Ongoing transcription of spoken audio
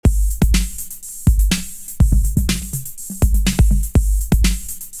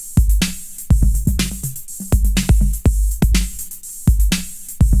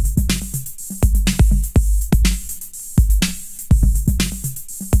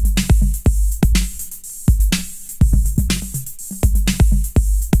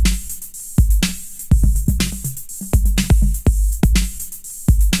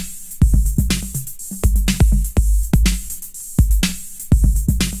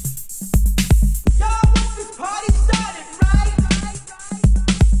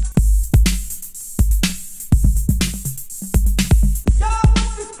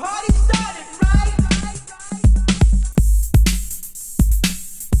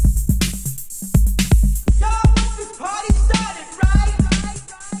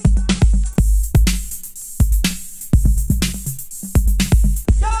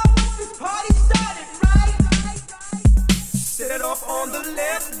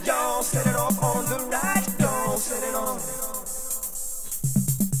y'all. Set it off on the right, y'all. Set it on.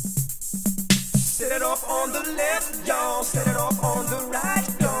 Set it off on the left, y'all. Set it off on the right,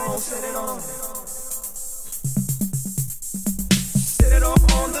 y'all. Set it on. Set it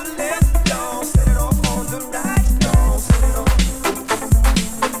off on the left, y'all. Set it off on the right, y'all. Set it on.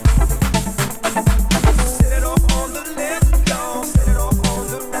 Set it off on the left, y'all. Set it off on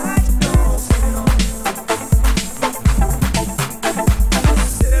the right, y'all. Set it on.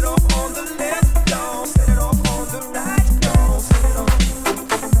 Set it off on the left, y'all. Set it off on the right, y'all. Set it on.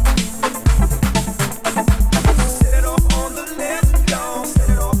 Set it off on the left, y'all. Set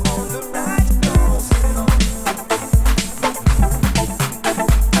it off on the right, y'all. Set it on.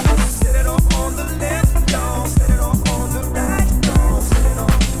 Set it off on the left, y'all. Set it off on the right, y'all. Set it on.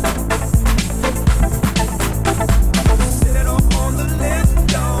 Set it off on the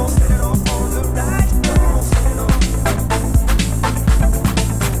left, y'all. Set it off on the right, y'all. Set it on.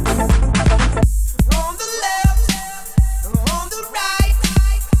 On the left, on the right.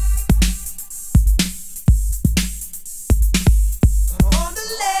 On the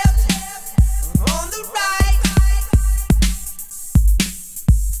left, on the right.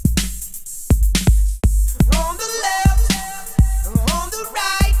 On the left, on the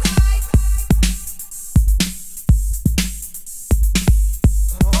right.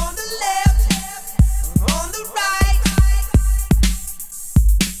 On the left, on the right.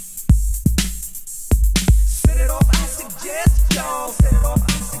 Set it off, I suggest, y'all. Set it off,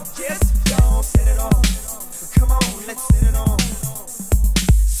 I suggest, y'all. Set it off. Come on, let's set it on.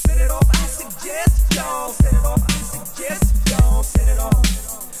 Set it off, I suggest, y'all. Set it off, I suggest,